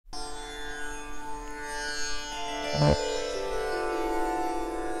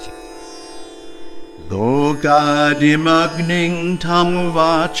Logadimagning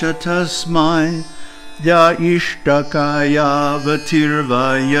tamuvacha tasmai ya ishtakaya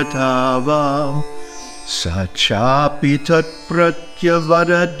vatirvayatava sachapi tat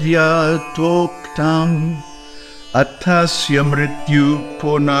pratyavadadya toktam atasya mrityu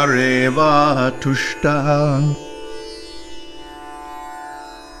punareva tushta.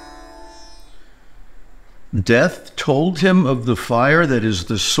 Death told him of the fire that is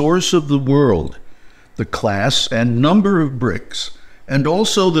the source of the world, the class and number of bricks, and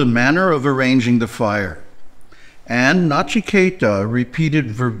also the manner of arranging the fire. And Naciketā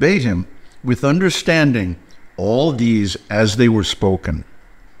repeated verbatim, with understanding, all these as they were spoken.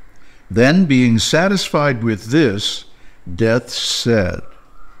 Then, being satisfied with this, Death said.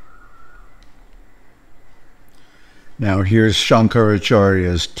 Now here's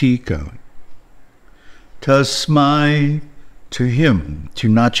Shankaracharya's Tika. Tasmai, to him, to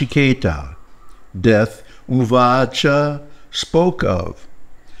Naciketā, Death, uvacha, spoke of.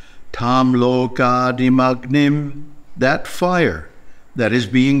 Tam lokadimagnim, that fire that is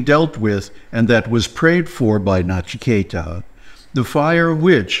being dealt with and that was prayed for by Naciketā, the fire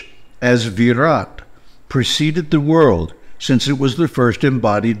which, as Virat, preceded the world, since it was the first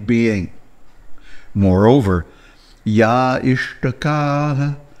embodied being. Moreover, ya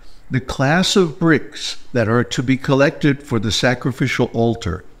ishtaka, the class of bricks that are to be collected for the sacrificial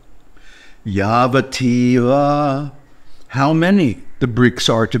altar. Yavativa, how many the bricks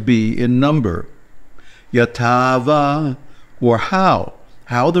are to be in number. Yatava, or how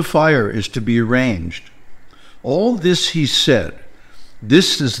the fire is to be arranged. All this he said.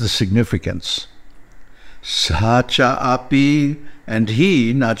 This is the significance. Sacha api, and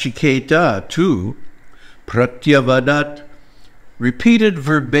he, Naciketā, too, pratyavadat, repeated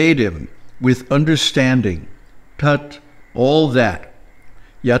verbatim with understanding, tat, all that,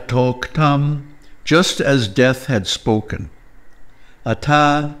 yatoktam, just as Death had spoken.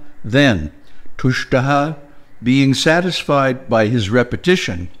 Ata, then, tushtaha, being satisfied by his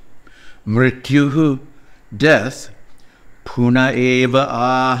repetition, mrityuhu, death, puna eva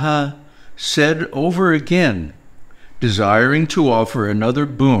aha, said over again, desiring to offer another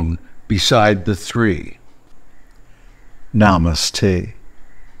boon beside the three. Namaste.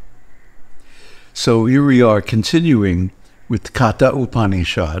 So here we are continuing with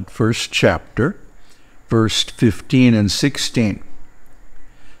Kaṭhopaniṣad, first chapter, verse 15 and 16.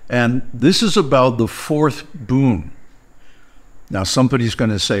 And this is about the fourth boon. Now somebody's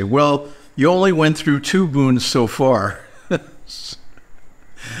going to say, well, you only went through 2 boons so far,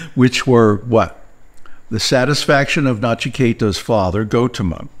 which were what? The satisfaction of Naciketā's father,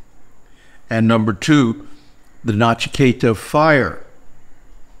 Gautama, and number 2, the Naciketā fire.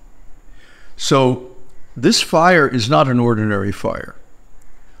 So this fire is not an ordinary fire,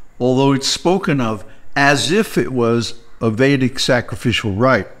 although it's spoken of as if it was a Vedic sacrificial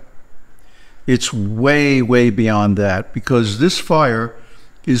rite. It's way, way beyond that, because this fire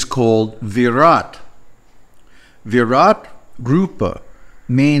is called Virat. Virat Rupa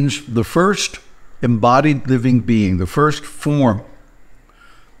means the first embodied living being, the first form,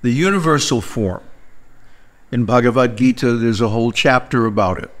 the universal form. In Bhagavad Gita, there's a whole chapter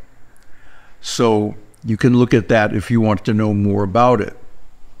about it. So you can look at that if you want to know more about it.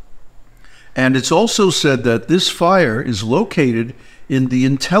 And it's also said that this fire is located in the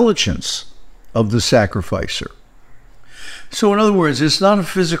intelligence of the sacrificer. So in other words, it's not a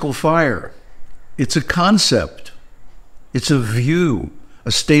physical fire. It's a concept. It's a view,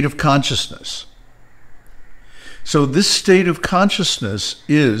 a state of consciousness. So this state of consciousness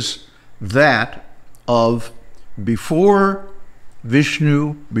is that of before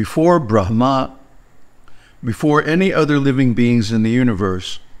Vishnu, before Brahma, before any other living beings in the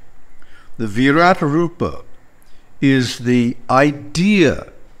universe. The Virat Rupa is the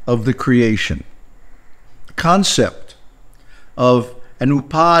idea of the creation, the concept of an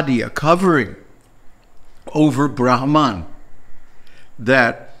upadhi, a covering over Brahman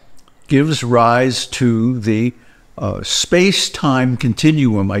that gives rise to the space-time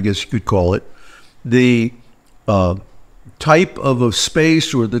continuum, I guess you could call it, the type of a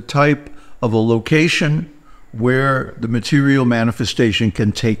space or the type of a location where the material manifestation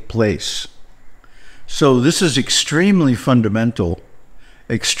can take place. So this is extremely fundamental,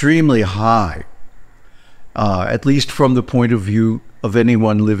 extremely high, at least from the point of view of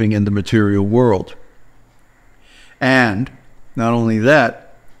anyone living in the material world. And not only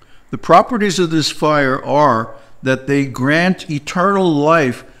that, the properties of this fire are that they grant eternal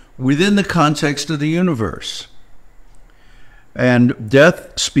life within the context of the universe. And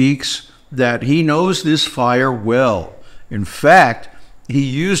Death speaks that he knows this fire well. In fact, he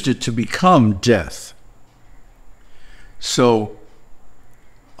used it to become death. So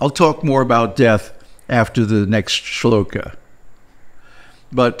I'll talk more about death after the next shloka.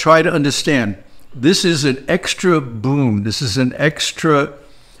 But try to understand, this is an extra boon. This is an extra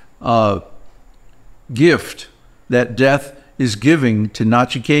gift that death is giving to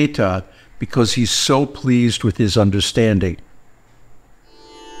Naciketā because he's so pleased with his understanding.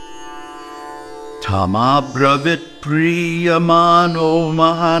 Tamabravit priyamano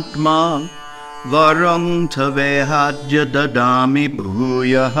mahatma varam tavehadya dadami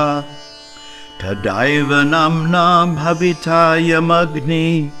bhuyaha tadaiva namna bhavitaya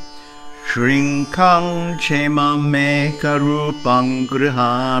magni shrinkang chema me karupang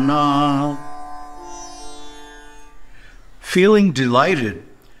grihana. Feeling delighted,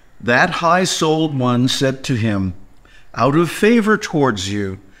 that high-souled one said to him, "Out of favor towards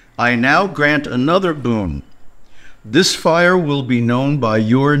you, I now grant another boon. This fire will be known by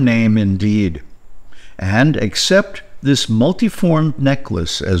your name indeed, and accept this multiformed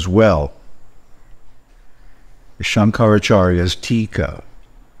necklace as well." Shankaracharya's Tika.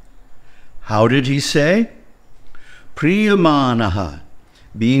 How did he say? Priyamanaha,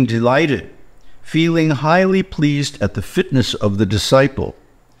 being delighted, feeling highly pleased at the fitness of the disciple.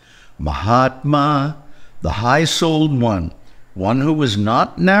 Mahatma, the high-souled one who was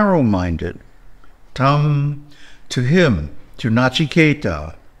not narrow-minded. Tam, to him, to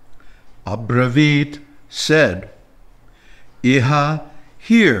Naciketā. Abravit, said, Iha,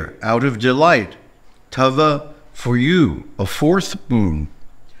 here, out of delight. Tava, for you, a fourth boon.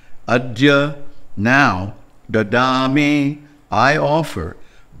 Adya, now. Dadami, I offer.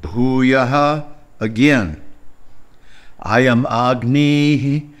 Bhuyaha, again. I am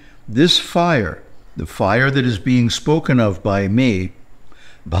Agni, this fire, the fire that is being spoken of by me,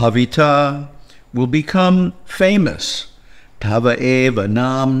 Bhavita, will become famous. Tava eva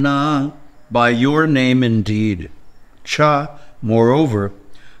namna, by your name indeed. Cha, moreover,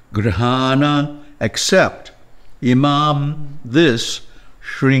 grihana, accept. Imam, this,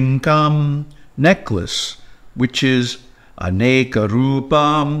 shrinkam, necklace, which is aneka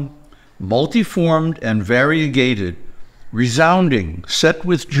rupam, multiformed and variegated, resounding, set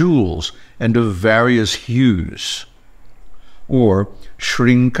with jewels, and of various hues. Or,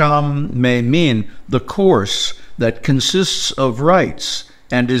 shrinkam may mean the course that consists of rites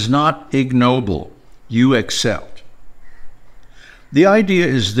and is not ignoble. You accept. The idea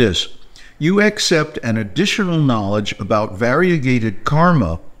is this: you accept an additional knowledge about variegated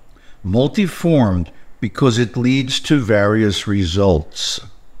karma, multiformed, because it leads to various results.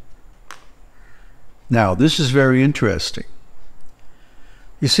 Now, this is very interesting.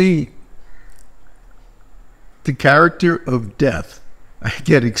 You see, the character of death, I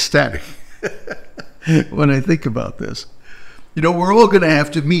get ecstatic when I think about this. You know, we're all going to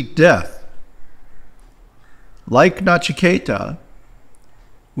have to meet death. Like Naciketā,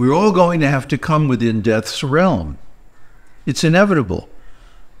 we're all going to have to come within death's realm. It's inevitable.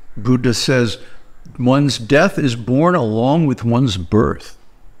 Buddha says one's death is born along with one's birth.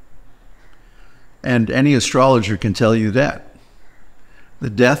 And any astrologer can tell you that. The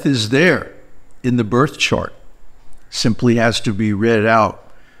death is there in the birth chart. Simply has to be read out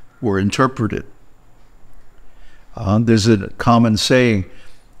or interpreted. There's a common saying,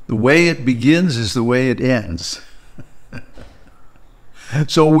 the way it begins is the way it ends.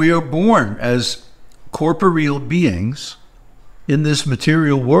 So we are born as corporeal beings in this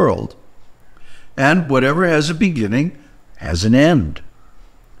material world, and whatever has a beginning has an end.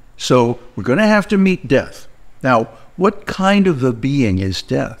 So we're going to have to meet death. Now, what kind of a being is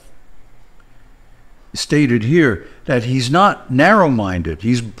death? It's stated here that he's not narrow-minded,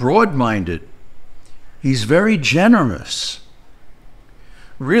 he's broad-minded. He's very generous.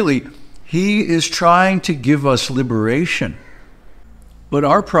 Really, he is trying to give us liberation. But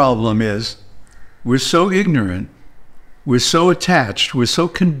our problem is we're so ignorant, we're so attached, we're so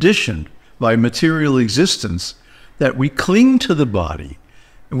conditioned by material existence that we cling to the body.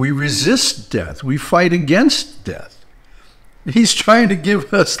 We resist death. We fight against death. He's trying to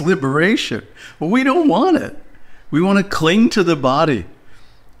give us liberation, but we don't want it. We want to cling to the body,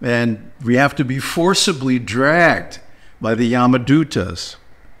 and we have to be forcibly dragged by the Yamadutas.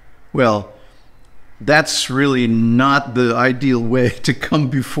 Well, that's really not the ideal way to come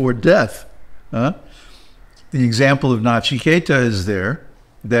before death. The example of Naciketā is there,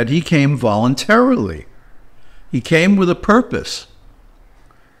 that he came voluntarily. He came with a purpose.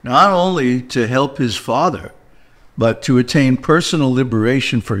 Not only to help his father, but to attain personal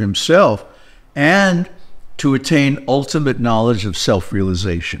liberation for himself and to attain ultimate knowledge of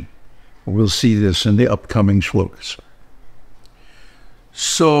self-realization. We'll see this in the upcoming shlokas.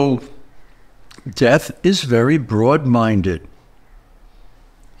 So, death is very broad-minded.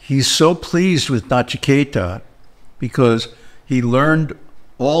 He's so pleased with Naciketā because he learned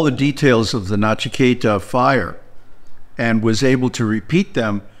all the details of the Naciketā fire and was able to repeat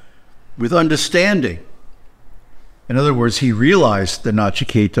them with understanding. In other words, he realized the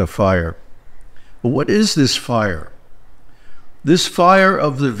Naciketā fire. But what is this fire? This fire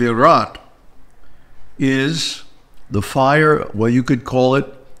of the Virat is the fire, well, you could call it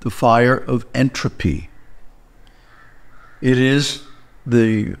the fire of entropy. It is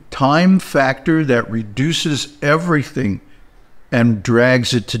the time factor that reduces everything and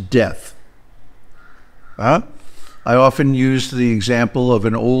drags it to death. I often use the example of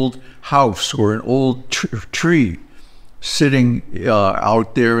an old house or an old tree sitting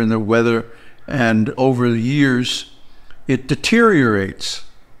out there in the weather, and over the years it deteriorates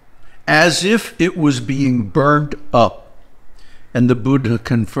as if it was being burned up. And the Buddha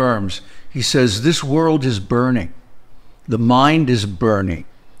confirms, he says, this world is burning. The mind is burning.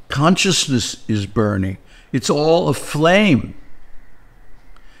 Consciousness is burning. It's all aflame.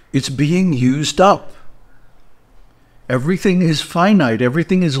 It's being used up. Everything is finite.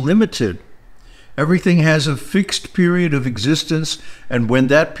 Everything is limited. Everything has a fixed period of existence, and when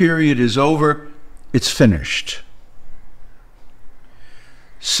that period is over, it's finished.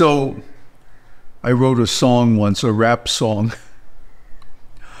 So, I wrote a song once, a rap song.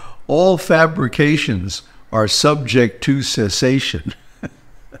 All fabrications are subject to cessation.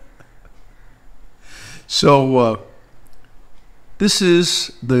 So, this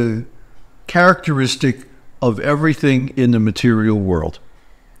is the characteristic of everything in the material world.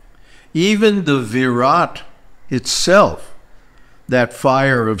 Even the Virat itself, that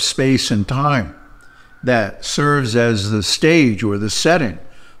fire of space and time that serves as the stage or the setting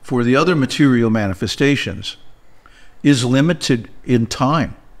for the other material manifestations, is limited in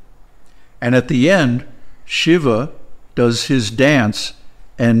time. And at the end, Shiva does his dance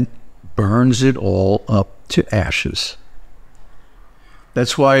and burns it all up to ashes.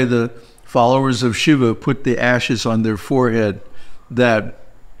 That's why the followers of Shiva put the ashes on their forehead, that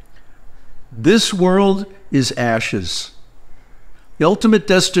this world is ashes. The ultimate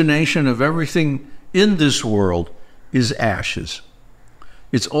destination of everything in this world is ashes.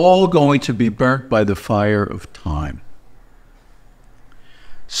 It's all going to be burnt by the fire of time.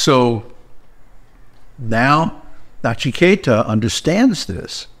 So now Naciketā understands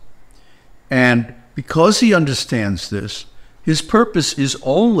this. And because he understands this, his purpose is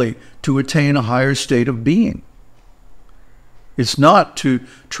only to attain a higher state of being. It's not to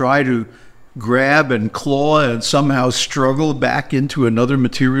try to grab and claw and somehow struggle back into another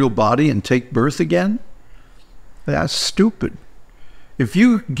material body and take birth again. That's stupid. If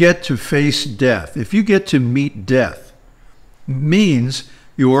you get to face death, if you get to meet death, it means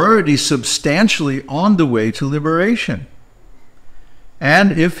you're already substantially on the way to liberation.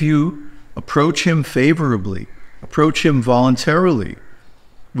 And if you approach him favorably, approach him voluntarily,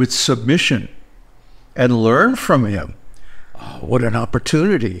 with submission, and learn from him, oh, what an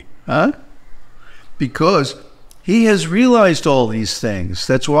opportunity, huh? Because he has realized all these things.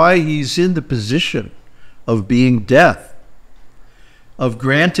 That's why he's in the position of being death, of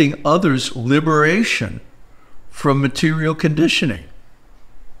granting others liberation from material conditioning.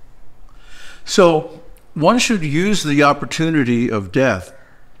 So one should use the opportunity of death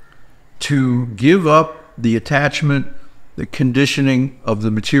to give up the attachment, the conditioning of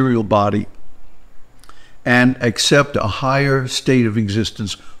the material body, and accept a higher state of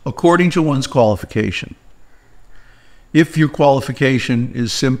existence according to one's qualification. If your qualification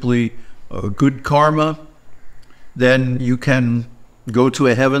is simply a good karma, then you can go to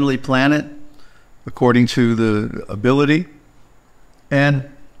a heavenly planet according to the ability and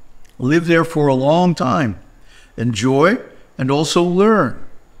live there for a long time, enjoy and also learn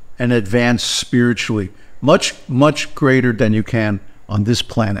and advance spiritually, much, much greater than you can on this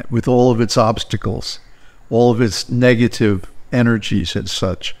planet with all of its obstacles, all of its negative energies and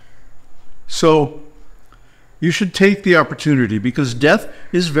such. So you should take the opportunity, because death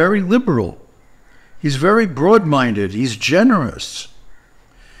is very liberal. He's very broad-minded. He's generous.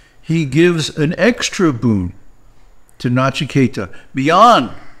 He gives an extra boon to Naciketā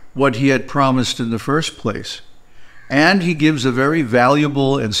beyond what he had promised in the first place. And he gives a very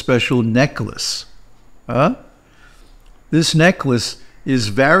valuable and special necklace. This necklace is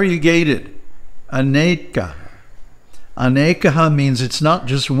variegated. Aneka. Aneka means it's not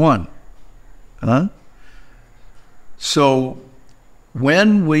just one. So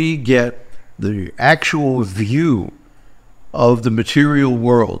when we get the actual view of the material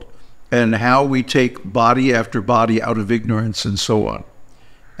world and how we take body after body out of ignorance and so on.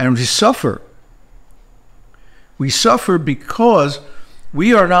 And we suffer. We suffer because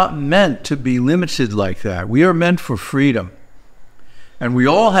we are not meant to be limited like that. We are meant for freedom. And we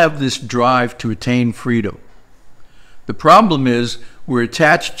all have this drive to attain freedom. The problem is we're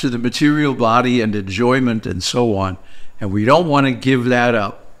attached to the material body and enjoyment and so on, and we don't want to give that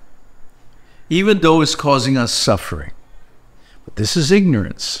up, even though it's causing us suffering. But this is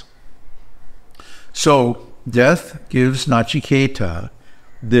ignorance. So death gives Naciketā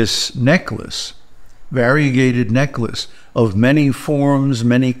this necklace, variegated necklace of many forms,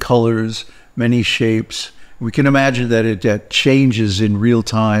 many colors, many shapes. We can imagine that it changes in real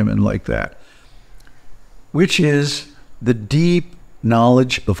time and like that, which is the deep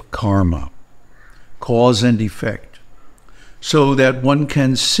knowledge of karma, cause and effect, so that one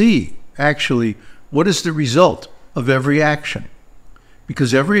can see actually what is the result of every action.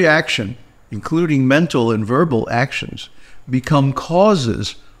 Because every action, including mental and verbal actions, become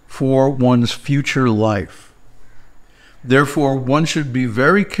causes for one's future life. Therefore, one should be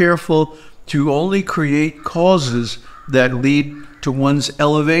very careful to only create causes that lead to one's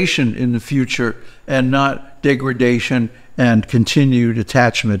elevation in the future and not degradation and continued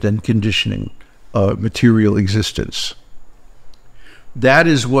attachment and conditioning of material existence. That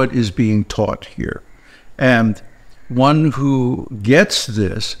is what is being taught here. And one who gets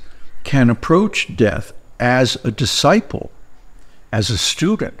this can approach death as a disciple, as a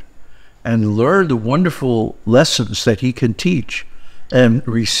student, and learn the wonderful lessons that he can teach and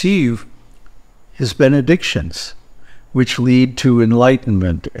receive his benedictions, which lead to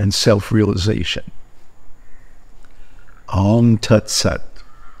enlightenment and self-realization. Om Tat Sat.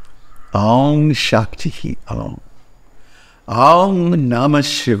 Om Shakti Om. Om Namah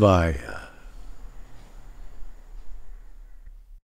Shivaya.